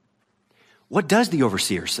 What does the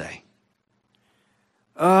overseer say?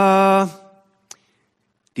 The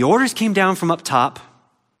orders came down from up top.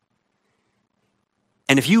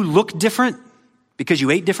 And if you look different because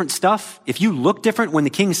you ate different stuff, if you look different when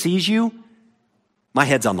the king sees you, my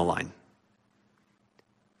head's on the line.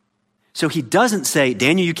 So he doesn't say,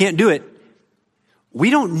 Daniel, you can't do it. We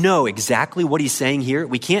don't know exactly what he's saying here.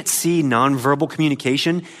 We can't see nonverbal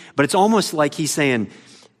communication, but it's almost like he's saying,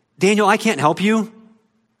 Daniel, I can't help you.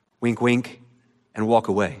 Wink, wink, and walk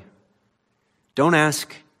away. Don't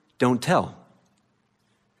ask, don't tell.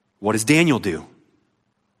 What does Daniel do?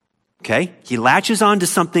 Okay, he latches on to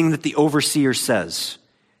something that the overseer says.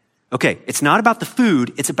 Okay, it's not about the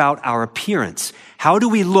food, it's about our appearance. How do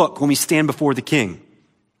we look when we stand before the king?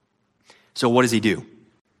 So what does he do?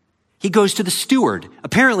 He goes to the steward.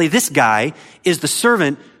 Apparently this guy is the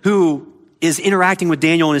servant who is interacting with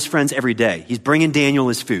Daniel and his friends every day. He's bringing Daniel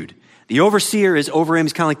his food. The overseer is over him.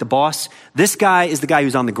 He's kind of like the boss. This guy is the guy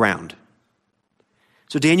who's on the ground.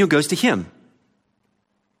 So Daniel goes to him.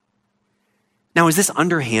 Now, is this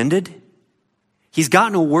underhanded? He's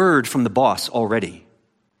gotten a word from the boss already.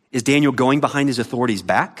 Is Daniel going behind his authority's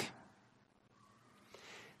back?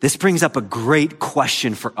 This brings up a great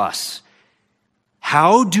question for us.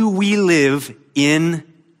 How do we live in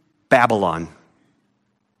Babylon?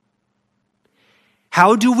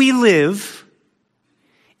 How do we live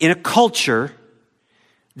in a culture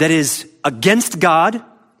that is against God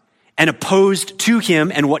and opposed to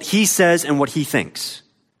him and what he says and what he thinks.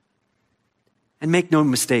 And make no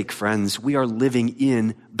mistake, friends, we are living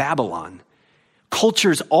in Babylon.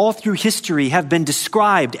 Cultures all through history have been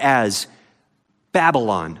described as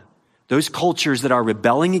Babylon, those cultures that are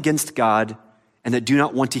rebelling against God and that do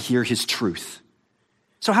not want to hear his truth.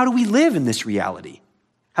 So how do we live in this reality?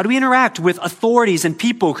 How do we interact with authorities and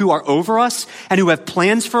people who are over us and who have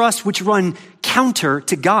plans for us which run counter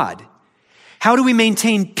to God? How do we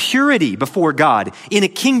maintain purity before God in a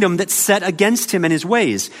kingdom that's set against him and his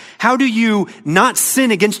ways? How do you not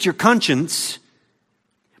sin against your conscience,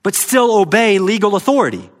 but still obey legal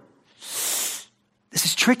authority? This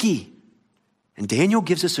is tricky. And Daniel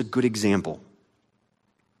gives us a good example.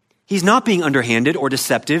 He's not being underhanded or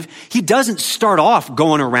deceptive. He doesn't start off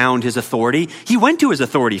going around his authority. He went to his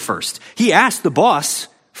authority first. He asked the boss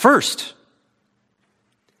first.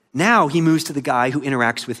 Now he moves to the guy who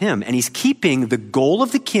interacts with him, and he's keeping the goal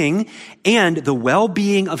of the king and the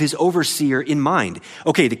well-being of his overseer in mind.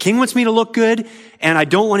 Okay, the king wants me to look good, and I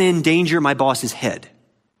don't want to endanger my boss's head.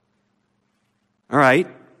 All right,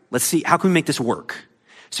 let's see, how can we make this work?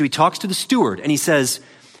 So he talks to the steward, and he says,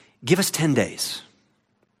 give us 10 days.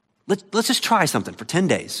 Let's just try something for 10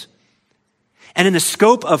 days. And in the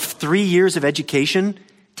scope of 3 years of education,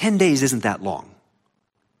 10 days isn't that long.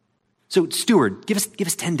 So steward, give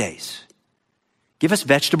us 10 days. Give us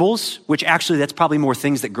vegetables, which actually that's probably more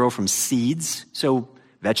things that grow from seeds. So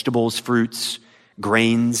vegetables, fruits,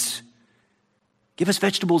 grains. Give us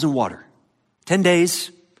vegetables and water. 10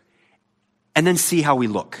 days, and then see how we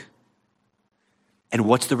look. And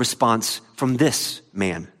what's the response from this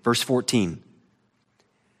man? Verse 14.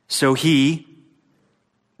 So he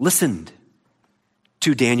listened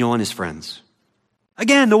to Daniel and his friends.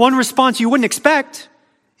 Again, the one response you wouldn't expect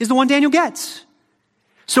is the one Daniel gets.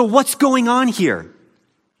 So what's going on here?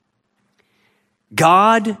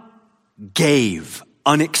 God gave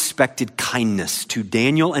unexpected kindness to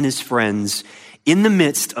Daniel and his friends in the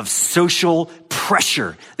midst of social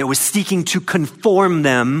pressure that was seeking to conform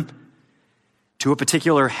them to a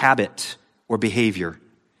particular habit or behavior.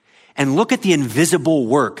 And look at the invisible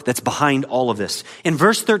work that's behind all of this. In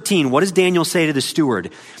verse 13, what does Daniel say to the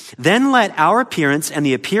steward? Then let our appearance and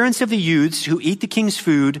the appearance of the youths who eat the king's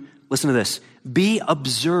food, listen to this, be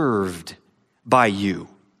observed by you.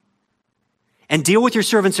 And deal with your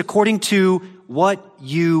servants according to what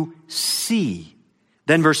you see.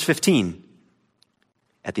 Then verse 15.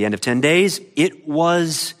 At the end of 10 days, it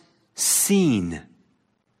was seen.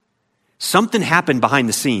 Something happened behind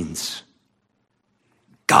the scenes.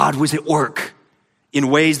 God was at work in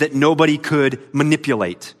ways that nobody could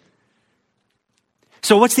manipulate.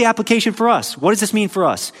 So what's the application for us? What does this mean for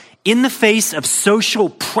us? In the face of social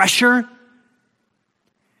pressure,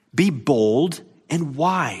 be bold and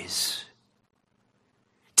wise.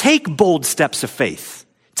 Take bold steps of faith.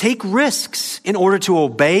 Take risks in order to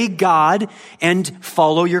obey God and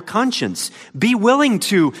follow your conscience. Be willing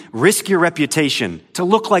to risk your reputation, to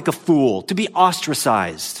look like a fool, to be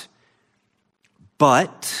ostracized.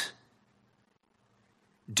 But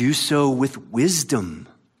do so with wisdom.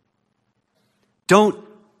 Don't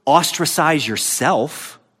ostracize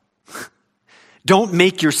yourself. Don't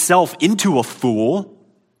make yourself into a fool.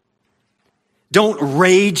 Don't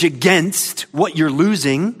rage against what you're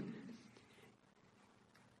losing.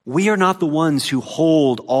 We are not the ones who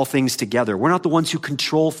hold all things together. We're not the ones who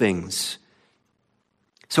control things.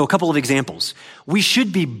 So a couple of examples. We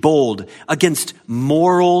should be bold against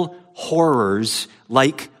moral horrors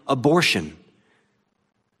like abortion.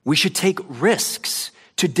 We should take risks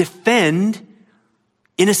to defend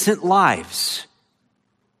innocent lives.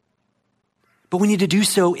 But we need to do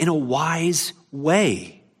so in a wise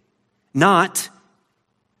way. Not,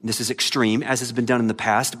 and this is extreme, as has been done in the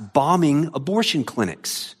past, bombing abortion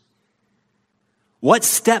clinics. What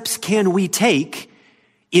steps can we take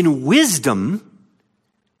in wisdom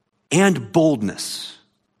and boldness?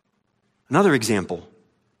 Another example.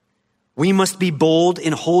 We must be bold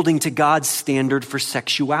in holding to God's standard for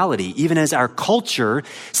sexuality, even as our culture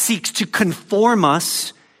seeks to conform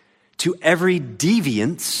us to every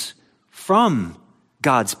deviance from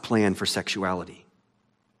God's plan for sexuality.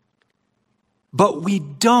 But we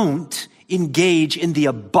don't engage in the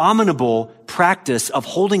abominable practice of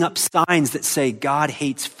holding up signs that say God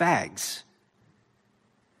hates fags.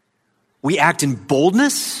 We act in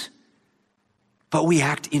boldness, but we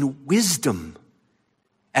act in wisdom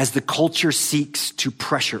as the culture seeks to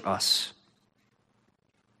pressure us.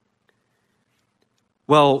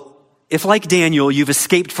 Well, if like Daniel, you've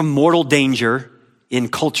escaped from mortal danger in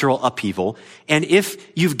cultural upheaval, and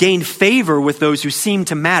if you've gained favor with those who seem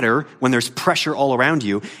to matter when there's pressure all around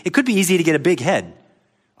you, it could be easy to get a big head.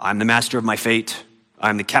 I'm the master of my fate.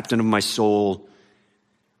 I'm the captain of my soul.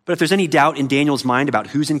 But if there's any doubt in Daniel's mind about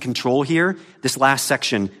who's in control here, this last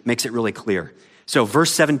section makes it really clear. So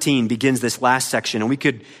verse 17 begins this last section, and we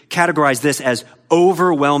could categorize this as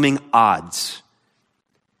overwhelming odds.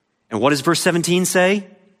 And what does verse 17 say?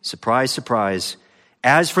 Surprise, surprise.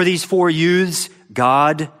 As for these 4 youths,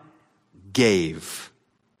 God gave.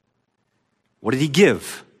 What did he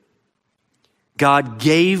give? God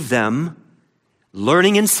gave them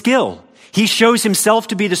learning and skill. He shows himself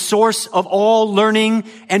to be the source of all learning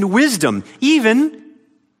and wisdom, even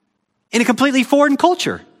in a completely foreign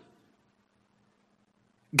culture.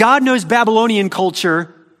 God knows Babylonian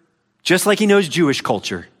culture just like he knows Jewish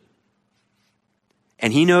culture.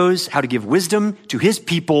 And he knows how to give wisdom to his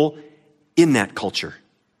people in that culture.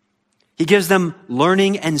 He gives them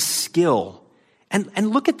learning and skill.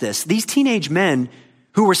 And look at this. These teenage men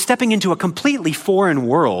who were stepping into a completely foreign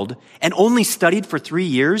world and only studied for 3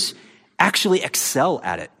 years actually excel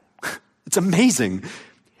at it. It's amazing.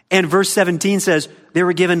 And verse 17 says they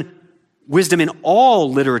were given wisdom in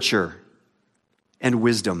all literature and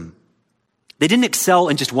wisdom. They didn't excel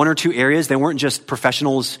in just 1 or 2 areas. They weren't just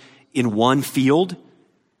professionals in one field.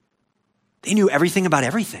 They knew everything about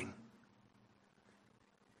everything.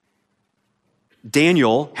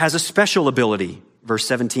 Daniel has a special ability. Verse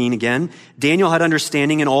 17 again. Daniel had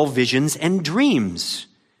understanding in all visions and dreams.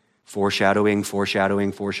 Foreshadowing,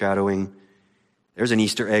 foreshadowing, foreshadowing. There's an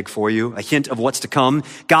Easter egg for you, a hint of what's to come.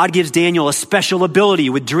 God gives Daniel a special ability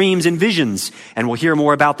with dreams and visions, and we'll hear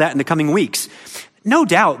more about that in the coming weeks. No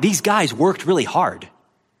doubt, these guys worked really hard.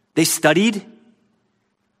 They studied.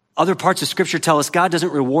 Other parts of Scripture tell us God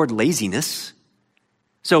doesn't reward laziness.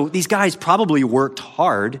 So these guys probably worked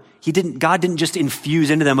hard. God didn't just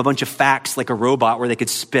infuse into them a bunch of facts like a robot where they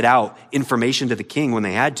could spit out information to the king when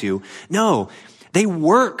they had to. No, they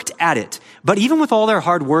worked at it. But even with all their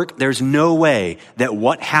hard work, there's no way that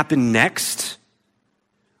what happened next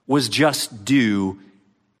was just due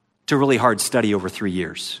to really hard study over 3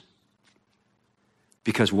 years.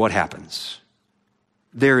 Because what happens?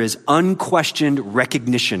 There is unquestioned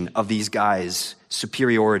recognition of these guys'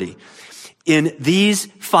 superiority. In these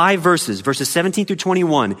 5 verses, verses 17 through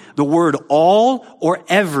 21, the word all or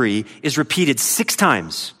every is repeated 6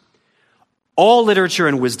 times. All literature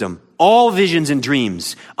and wisdom, all visions and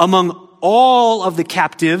dreams, among all of the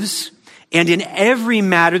captives, and in every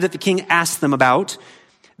matter that the king asked them about,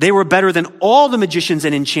 they were better than all the magicians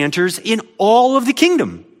and enchanters in all of the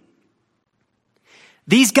kingdom.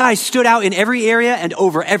 These guys stood out in every area and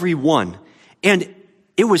over every one. And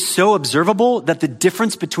it was so observable that the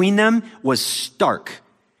difference between them was stark.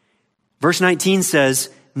 Verse 19 says,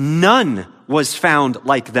 none was found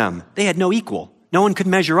like them. They had no equal. No one could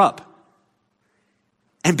measure up.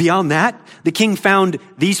 And beyond that, the king found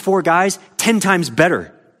these 4 guys 10 times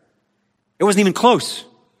better. It wasn't even close.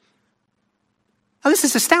 Now, this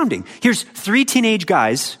is astounding. Here's 3 teenage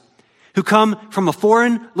guys who come from a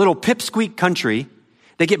foreign little pipsqueak country.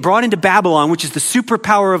 They get brought into Babylon, which is the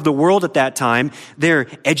superpower of the world at that time. They're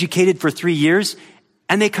educated for 3 years,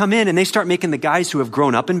 and they come in and they start making the guys who have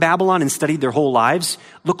grown up in Babylon and studied their whole lives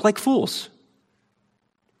look like fools.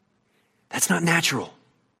 That's not natural.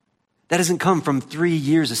 That doesn't come from 3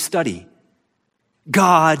 years of study.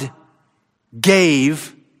 God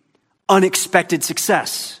gave unexpected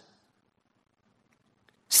success.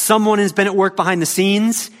 Someone has been at work behind the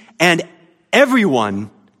scenes, and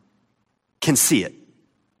everyone can see it.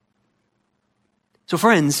 So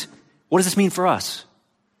friends, what does this mean for us?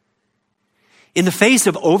 In the face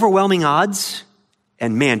of overwhelming odds,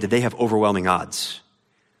 and man, did they have overwhelming odds.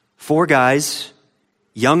 4 guys,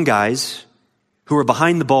 young guys, who are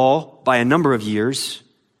behind the ball by a number of years,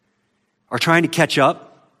 are trying to catch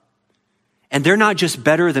up. And they're not just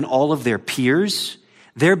better than all of their peers,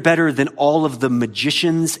 they're better than all of the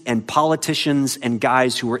magicians and politicians and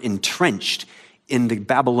guys who were entrenched in the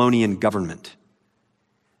Babylonian government.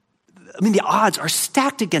 I mean, the odds are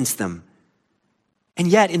stacked against them. And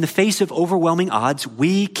yet, in the face of overwhelming odds,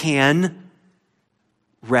 we can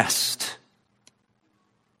rest.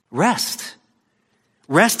 Rest.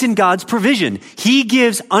 Rest in God's provision. He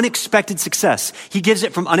gives unexpected success. He gives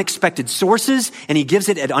it from unexpected sources, and he gives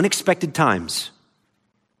it at unexpected times.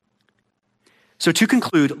 So to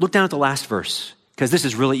conclude, look down at the last verse, because this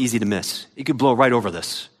is really easy to miss. You could blow right over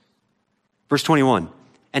this. Verse 21,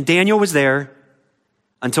 and Daniel was there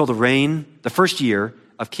until the first year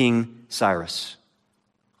of King Cyrus.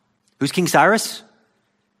 Who's King Cyrus?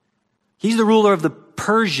 He's the ruler of the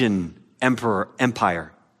Persian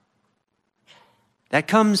empire. That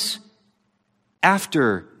comes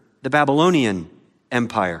after the Babylonian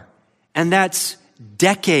Empire. And that's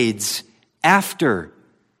decades after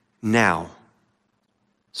now.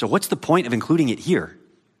 So what's the point of including it here?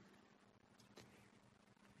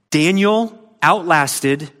 Daniel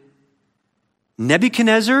outlasted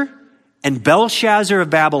Nebuchadnezzar and Belshazzar of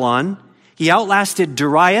Babylon. He outlasted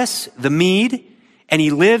Darius the Mede, and he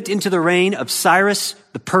lived into the reign of Cyrus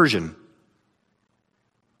the Persian.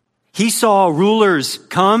 He saw rulers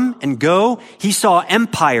come and go. He saw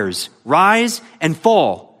empires rise and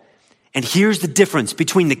fall. And here's the difference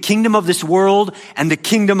between the kingdom of this world and the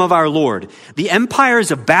kingdom of our Lord. The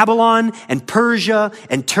empires of Babylon and Persia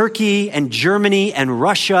and Turkey and Germany and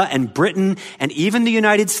Russia and Britain and even the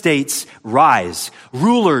United States rise.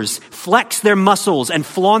 Rulers flex their muscles and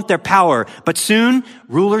flaunt their power, but soon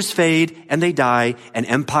rulers fade and they die and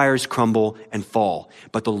empires crumble and fall.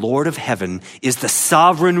 But the Lord of heaven is the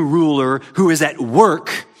sovereign ruler who is at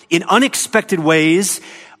work in unexpected ways,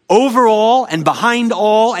 over all and behind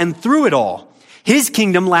all and through it all. His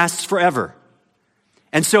kingdom lasts forever.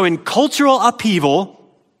 And so in cultural upheaval,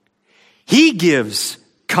 he gives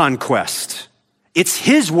conquest. It's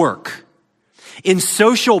his work. In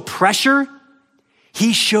social pressure,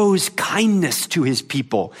 he shows kindness to his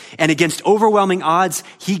people. And against overwhelming odds,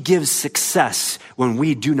 he gives success when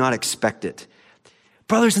we do not expect it.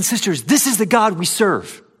 Brothers and sisters, this is the God we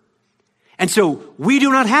serve. And so we do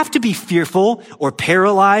not have to be fearful or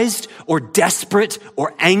paralyzed or desperate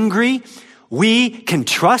or angry. We can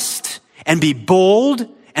trust and be bold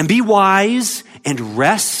and be wise and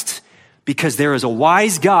rest because there is a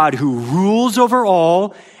wise God who rules over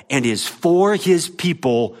all and is for his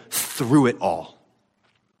people through it all.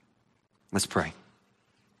 Let's pray.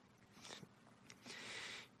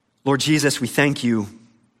 Lord Jesus, we thank you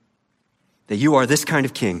that you are this kind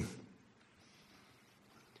of king.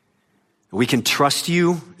 We can trust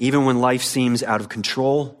you even when life seems out of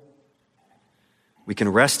control. We can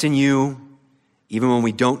rest in you even when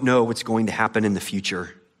we don't know what's going to happen in the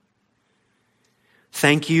future.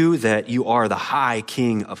 Thank you that you are the high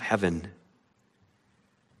King of heaven.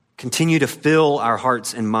 Continue to fill our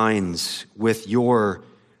hearts and minds with your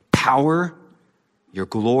power, your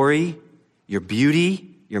glory, your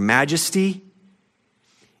beauty, your majesty,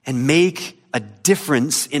 and make a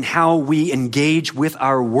difference in how we engage with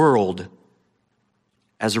our world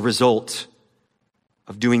as a result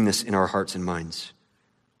of doing this in our hearts and minds.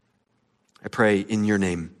 I pray in your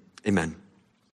name, amen.